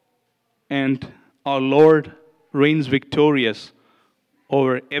 And our Lord reigns victorious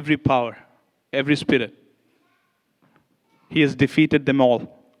over every power, every spirit. He has defeated them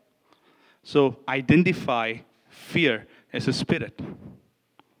all. So identify fear as a spirit.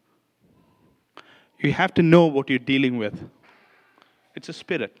 You have to know what you're dealing with. It's a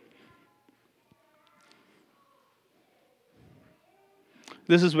spirit.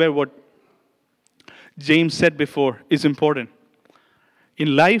 This is where what James said before is important.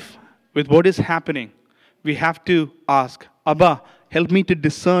 In life, with what is happening, we have to ask, Abba, help me to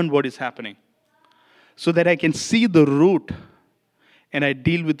discern what is happening so that I can see the root and I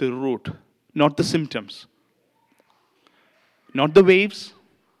deal with the root, not the symptoms, not the waves,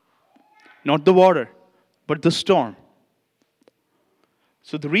 not the water, but the storm.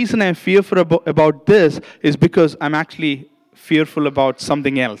 So the reason I'm fearful about this is because I'm actually fearful about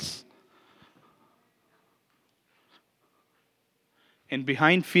something else. And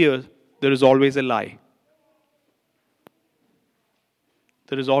behind fear, there is always a lie.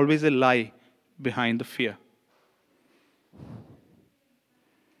 There is always a lie behind the fear.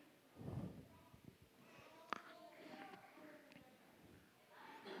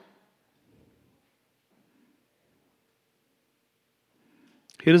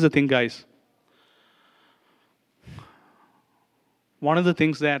 Here is the thing, guys. One of the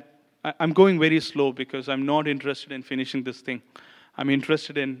things that I'm going very slow because I'm not interested in finishing this thing. I'm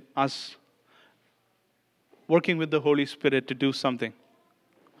interested in us working with the Holy Spirit to do something.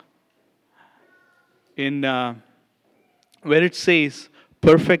 In where it says,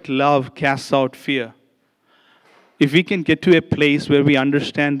 perfect love casts out fear. If we can get to a place where we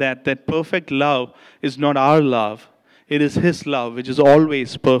understand that perfect love is not our love, it is His love, which is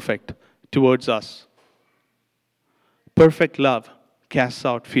always perfect towards us. Perfect love casts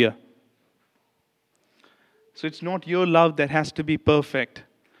out fear. So it's not your love that has to be perfect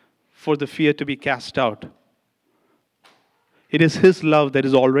for the fear to be cast out. It is His love that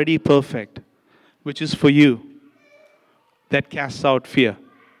is already perfect, which is for you, that casts out fear.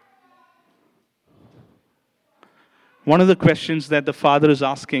 One of the questions that the Father is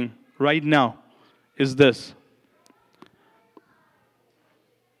asking right now is this: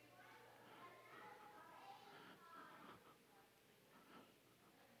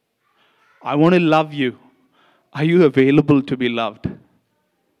 I want to love you. Are you available to be loved?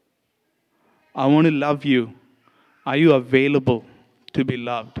 I want to love you. Are you available to be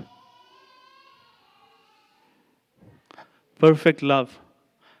loved? Perfect love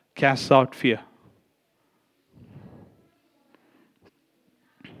casts out fear.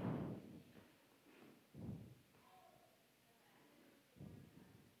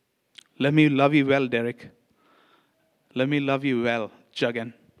 Let me love you well, Derek. Let me love you well,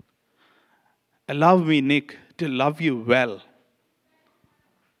 Jagan. Allow me, Nick, to love you well.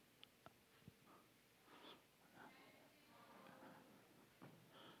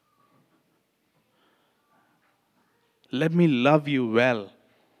 Let me love you well.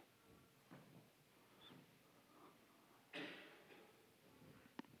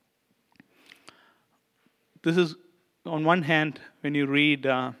 This is, on one hand, when you read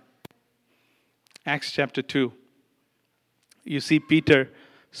Acts chapter 2, you see Peter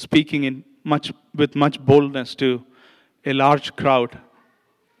speaking with much boldness to a large crowd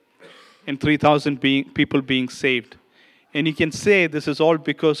and 3,000 people being saved. And you can say this is all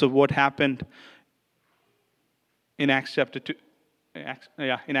because of what happened in Acts chapter 2.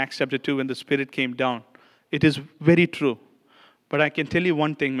 In Acts chapter 2 when the Spirit came down. It is very true. But I can tell you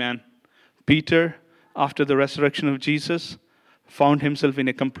one thing, man. Peter, after the resurrection of Jesus, found himself in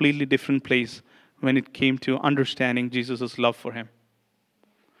a completely different place when it came to understanding Jesus' love for him.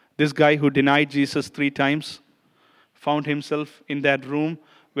 This guy who denied Jesus 3 times found himself in that room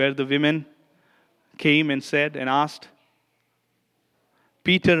where the women came and said and asked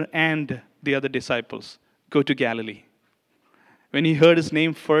Peter and the other disciples, go to Galilee. When he heard his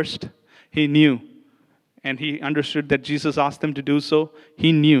name first, he knew, and he understood that Jesus asked him to do so.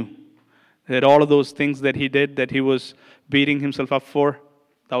 He knew that all of those things that he did, that he was beating himself up for,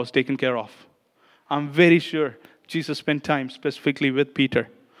 that was taken care of. I'm very sure Jesus spent time specifically with Peter.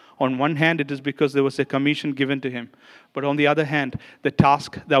 On one hand, it is because there was a commission given to him. But on the other hand, the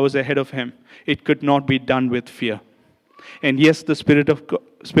task that was ahead of him, it could not be done with fear. And yes, the Spirit of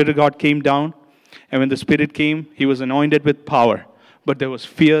God came down. And when the Spirit came, he was anointed with power. But there was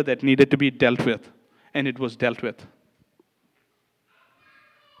fear that needed to be dealt with. And it was dealt with.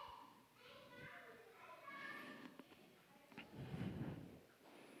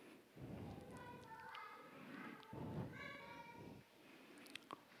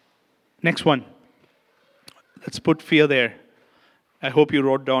 Next one. Let's put fear there. I hope you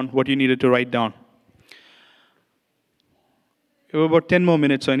wrote down what you needed to write down. We have about 10 more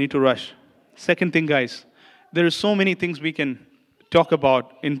minutes, so I need to rush. Second thing, guys, there are so many things we can talk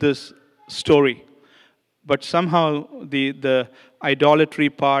about in this story. But somehow the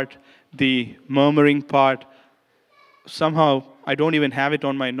idolatry part, the murmuring part, somehow I don't even have it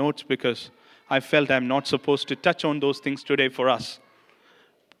on my notes because I felt I'm not supposed to touch on those things today for us.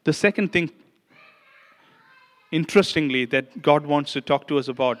 The second thing, interestingly, that God wants to talk to us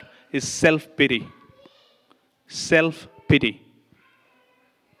about is self-pity. Self-pity.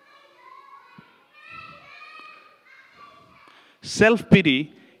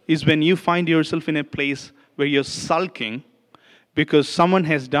 Self-pity is when you find yourself in a place where you're sulking because someone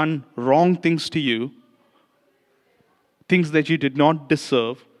has done wrong things to you, things that you did not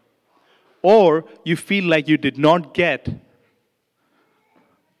deserve, or you feel like you did not get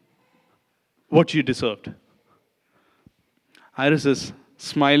what you deserved. Iris is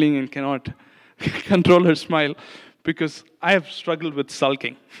smiling and cannot control her smile because I have struggled with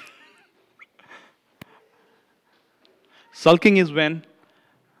sulking. Sulking is when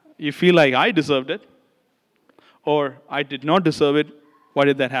you feel like I deserved it or I did not deserve it. Why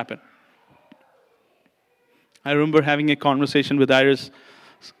did that happen? I remember having a conversation with Iris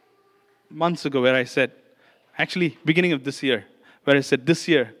months ago where I said, actually beginning of this year, where I said, this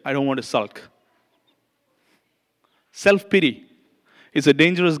year I don't want to sulk. Self-pity is a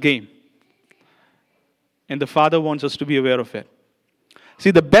dangerous game. And the Father wants us to be aware of it.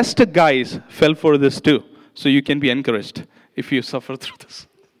 See, the best guys fell for this too. So you can be encouraged if you suffer through this.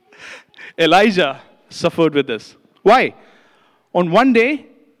 Elijah suffered with this. Why? On one day,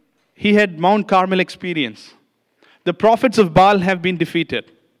 he had Mount Carmel experience. The prophets of Baal have been defeated.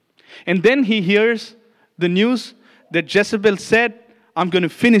 And then he hears the news that Jezebel said, I'm going to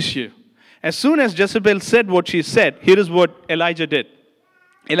finish you. As soon as Jezebel said what she said, here is what Elijah did.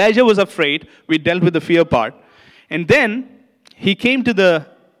 Elijah was afraid. We dealt with the fear part. And then he came to the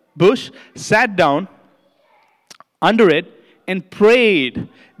bush, sat down under it, and prayed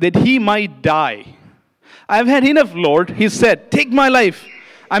that he might die. I've had enough, Lord. He said, take my life.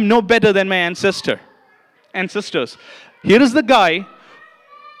 I'm no better than my ancestors. Here is the guy,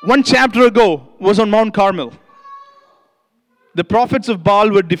 one chapter ago, was on Mount Carmel. The prophets of Baal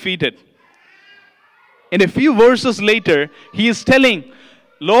were defeated. And a few verses later, he is telling,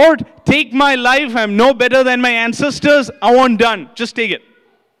 Lord, take my life. I'm no better than my ancestors. I want done. Just take it.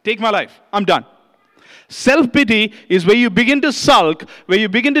 Take my life. I'm done. Self-pity is where you begin to sulk, where you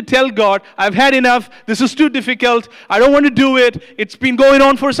begin to tell God, I've had enough. This is too difficult. I don't want to do it. It's been going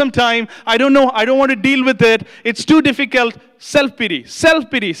on for some time. I don't know. I don't want to deal with it. It's too difficult. Self-pity,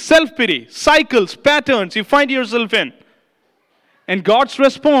 self-pity, self-pity. Cycles, patterns you find yourself in. And God's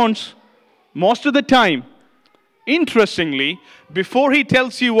response, most of the time, interestingly, before he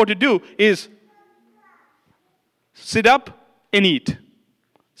tells you what to do, is sit up and eat.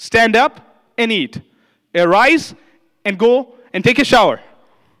 Stand up and eat. Arise and go and take a shower.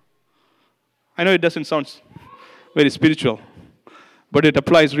 I know it doesn't sound very spiritual, but it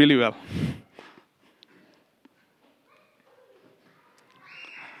applies really well.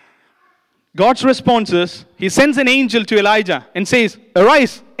 God's response is, he sends an angel to Elijah and says,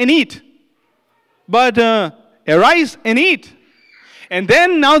 arise and eat. But arise and eat. And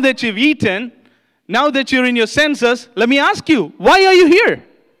then now that you've eaten, now that you're in your senses, let me ask you, why are you here?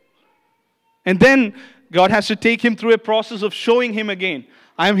 And then God has to take him through a process of showing him again,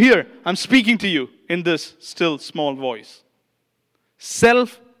 I'm here, I'm speaking to you in this still small voice.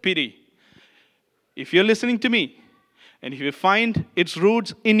 Self-pity. If you're listening to me, and if you find its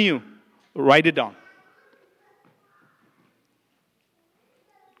roots in you, write it down.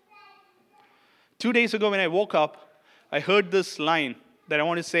 2 days ago when I woke up, I heard this line that I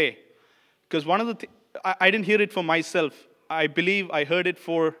want to say. Because one of the I didn't hear it for myself. I believe I heard it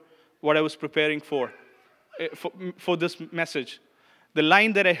for what I was preparing for this message. The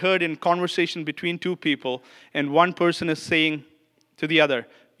line that I heard in conversation between two people, and one person is saying to the other,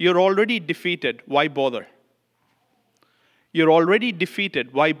 you're already defeated, why bother? You're already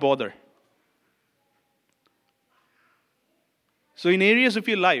defeated, why bother? So in areas of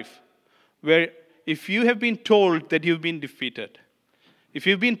your life where if you have been told that you've been defeated, if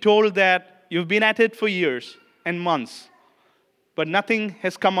you've been told that you've been at it for years and months, but nothing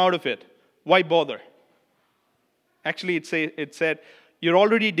has come out of it, why bother? Actually, it said, you're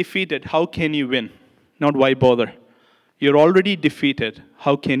already defeated, how can you win? Not why bother. You're already defeated,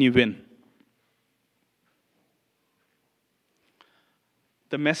 how can you win?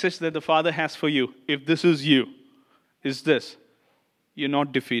 The message that the Father has for you, if this is you, is this. You're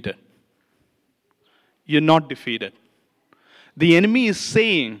not defeated. You're not defeated. The enemy is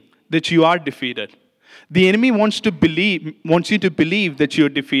saying that you are defeated. The enemy wants you to believe that you're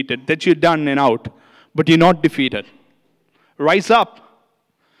defeated, that you're done and out, but you're not defeated. Rise up.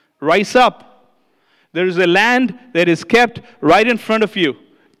 Rise up. There is a land that is kept right in front of you.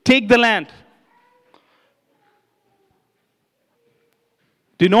 Take the land.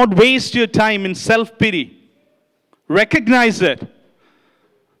 Do not waste your time in self-pity. Recognize it.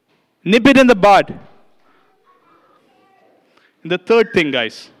 Nip it in the bud. And the third thing,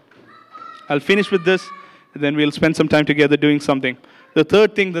 guys, I'll finish with this, and then we'll spend some time together doing something. The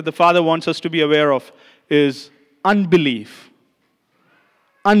third thing that the Father wants us to be aware of is unbelief.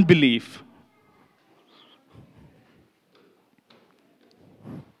 Unbelief.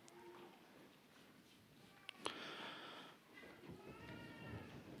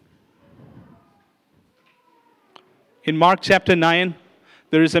 In Mark chapter 9,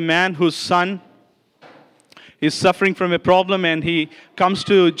 there is a man whose son is suffering from a problem, and he comes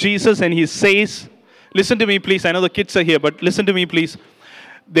to Jesus and he says, listen to me please, I know the kids are here, but listen to me please.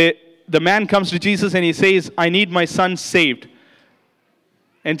 The man comes to Jesus and he says, I need my son saved.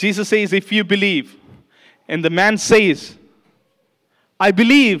 And Jesus says, if you believe. And the man says, I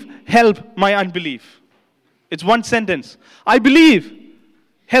believe, help my unbelief. It's one sentence. I believe,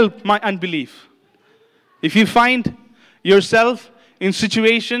 help my unbelief. If you find yourself in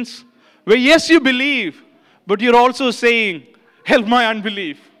situations where yes, you believe, but you're also saying, help my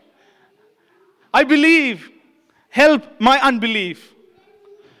unbelief. I believe, help my unbelief.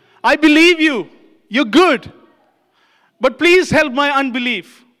 I believe you, you're good, but please help my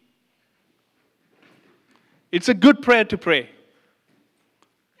unbelief. It's a good prayer to pray.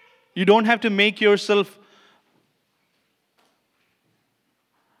 You don't have to make yourself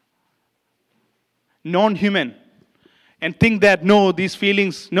non-human and think that, no, these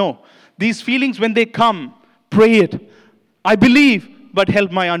feelings, when they come, pray it. I believe, but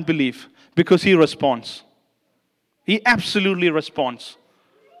help my unbelief, because He responds. He absolutely responds.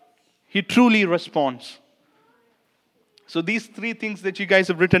 He truly responds. So these 3 things that you guys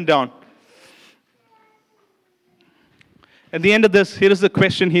have written down. At the end of this, here is the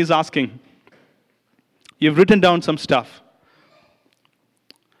question he's asking. You've written down some stuff.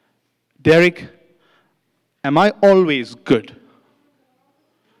 Derek, am I always good?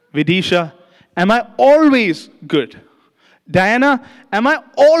 Vidisha, am I always good? Diana, am I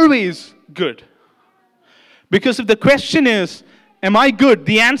always good? Because if the question is, am I good?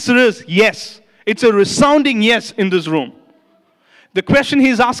 The answer is yes. It's a resounding yes in this room. The question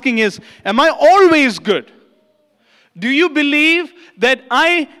he's asking is, am I always good? Do you believe that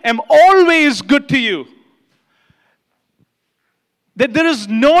I am always good to you? That there is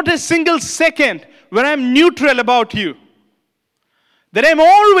not a single second where I'm neutral about you? That I'm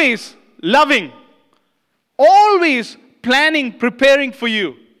always loving, always planning, preparing for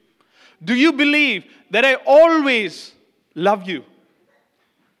you? Do you believe that I always love you?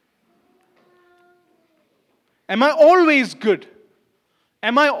 Am I always good?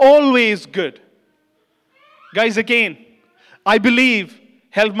 Am I always good? Guys, again, I believe,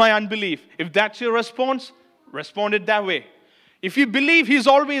 help my unbelief. If that's your response, respond it that way. If you believe He's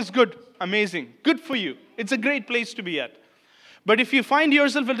always good, amazing. Good for you. It's a great place to be at. But if you find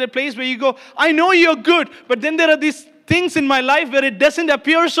yourself at a place where you go, I know you're good, but then there are these things in my life where it doesn't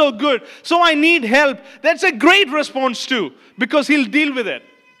appear so good, so I need help. That's a great response too, because He'll deal with it.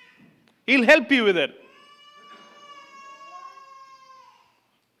 He'll help you with it.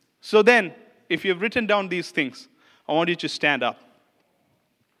 So then, if you've written down these things, I want you to stand up.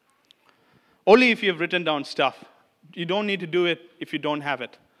 Only if you've written down stuff. You don't need to do it if you don't have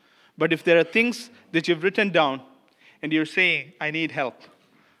it. But if there are things that you've written down and you're saying, I need help.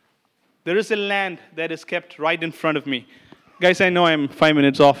 There is a land that is kept right in front of me. Guys, I know I'm 5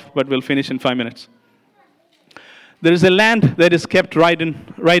 minutes off, but we'll finish in 5 minutes. There is a land that is kept right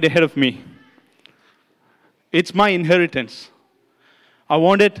ahead of me. It's my inheritance. I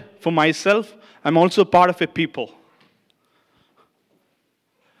want it for myself. I'm also part of a people.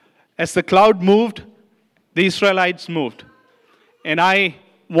 As the cloud moved, the Israelites moved. And I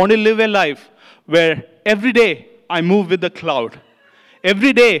want to live a life where every day I move with the cloud.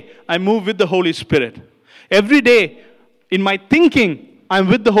 Every day I move with the Holy Spirit. Every day in my thinking, I'm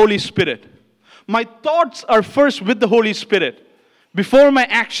with the Holy Spirit. My thoughts are first with the Holy Spirit before my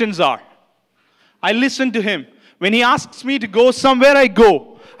actions are. I listen to Him. When He asks me to go somewhere, I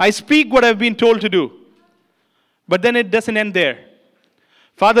go. I speak what I've been told to do. But then it doesn't end there.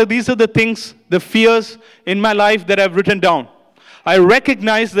 Father, these are the things, the fears in my life that I've written down. I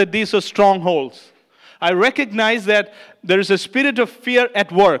recognize that these are strongholds. I recognize that there is a spirit of fear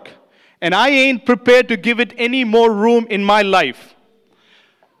at work. And I ain't prepared to give it any more room in my life.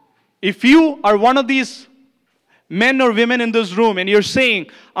 If you are one of these men or women in this room and you're saying,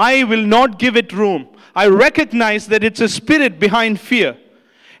 I will not give it room, I recognize that it's a spirit behind fear.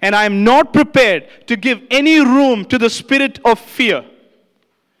 And I am not prepared to give any room to the spirit of fear.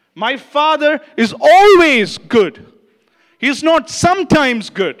 My Father is always good. He's not sometimes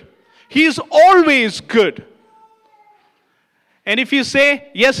good. He is always good. And if you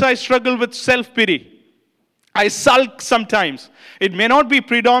say, yes, I struggle with self-pity. I sulk sometimes. It may not be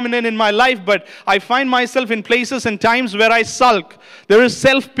predominant in my life, but I find myself in places and times where I sulk. There is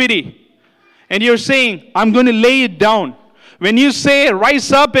self-pity. And you're saying, I'm going to lay it down. When you say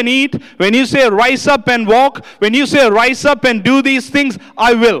rise up and eat, when you say rise up and walk, when you say rise up and do these things,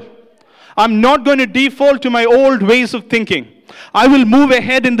 I will. I'm not going to default to my old ways of thinking. I will move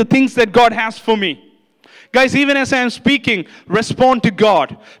ahead in the things that God has for me. Guys, even as I am speaking, respond to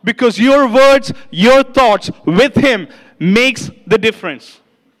God. Because your words, your thoughts with Him makes the difference.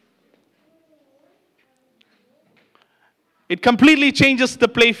 It completely changes the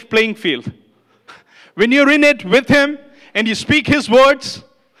playing field. When you're in it with Him, and you speak His words,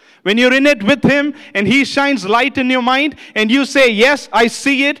 when you're in it with Him and He shines light in your mind and you say, yes, I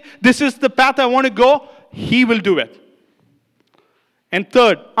see it, this is the path I want to go, He will do it. And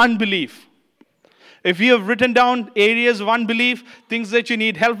third, unbelief. If you have written down areas of unbelief, things that you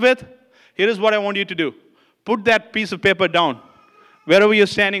need help with, here is what I want you to do. Put that piece of paper down. Wherever you're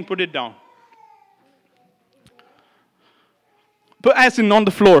standing, put it down. Put as in on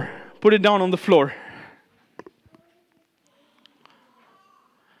the floor. Put it down on the floor.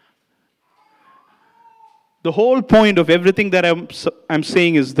 The whole point of everything that I'm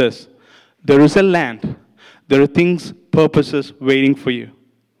saying is this. There is a land. There are things, purposes waiting for you.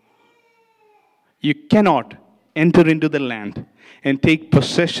 You cannot enter into the land and take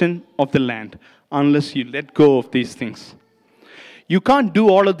possession of the land unless you let go of these things. You can't do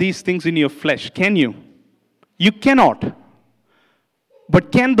all of these things in your flesh, can you? You cannot.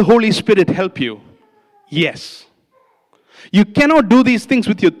 But can the Holy Spirit help you? Yes. You cannot do these things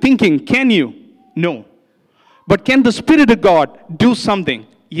with your thinking, can you? No. But can the Spirit of God do something?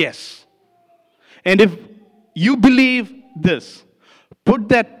 Yes. And if you believe this, put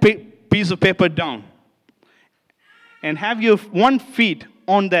that piece of paper down and have your one feet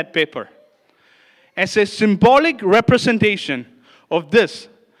on that paper as a symbolic representation of this,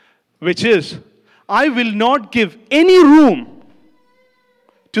 which is, I will not give any room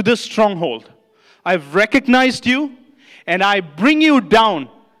to this stronghold. I've recognized you and I bring you down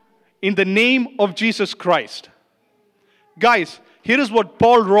in the name of Jesus Christ. Guys, here is what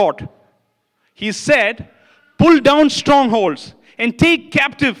Paul wrote. He said, pull down strongholds and take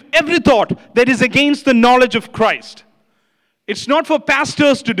captive every thought that is against the knowledge of Christ. It's not for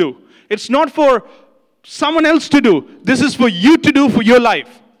pastors to do. It's not for someone else to do. This is for you to do for your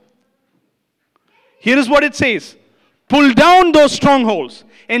life. Here is what it says. Pull down those strongholds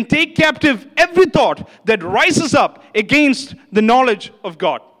and take captive every thought that rises up against the knowledge of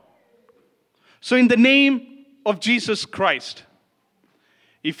God. So in the name of Jesus Christ,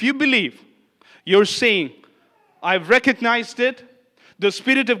 if you believe, you're saying, I've recognized it, the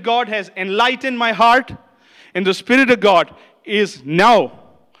Spirit of God has enlightened my heart, and the Spirit of God is now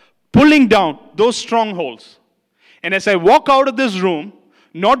pulling down those strongholds. And as I walk out of this room,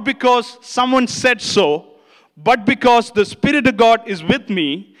 not because someone said so, but because the Spirit of God is with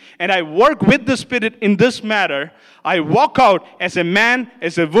me, and I work with the Spirit in this matter, I walk out as a man,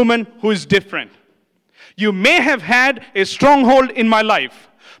 as a woman who is different. You may have had a stronghold in my life,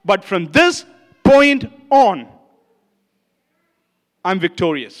 but from this point on, I'm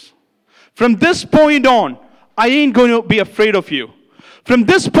victorious. From this point on, I ain't going to be afraid of you. From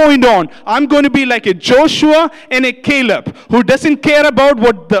this point on, I'm going to be like a Joshua and a Caleb who doesn't care about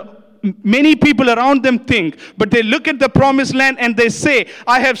what the many people around them think, but they look at the promised land and they say,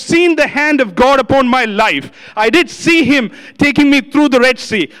 I have seen the hand of God upon my life. I did see him taking me through the Red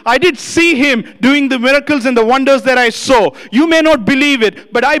Sea. I did see him doing the miracles and the wonders that I saw. You may not believe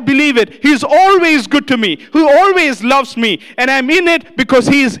it, but I believe it. He's always good to me. He always loves me, and I'm in it because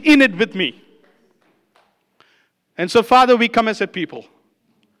he is in it with me. And so, Father, we come as a people.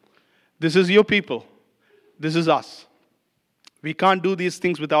 This is your people. This is us. We can't do these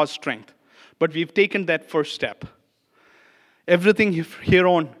things with our strength, but we've taken that first step. Everything here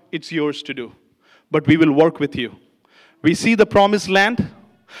on, it's yours to do, but we will work with you. We see the promised land.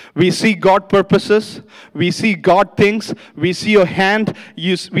 We see God purposes. We see God things. We see your hand.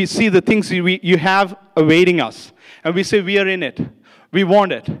 We see the things you have awaiting us. And we say we are in it. We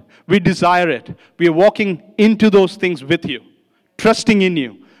want it. We desire it. We are walking into those things with you, trusting in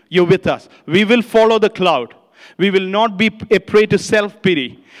you. You're with us. We will follow the cloud. We will not be a prey to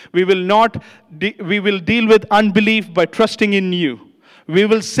self-pity. We will deal with unbelief by trusting in you. We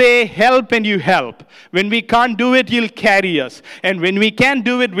will say, help, and you help. When we can't do it, you'll carry us. And when we can't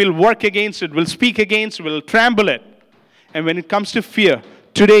do it, we'll work against it. We'll speak against it. We'll trample it. And when it comes to fear,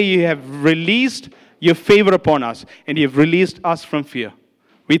 today you have released your favor upon us, and you have released us from fear.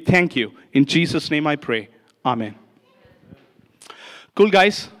 We thank you. In Jesus' name I pray. Amen. Cool,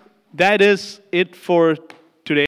 guys. That is it for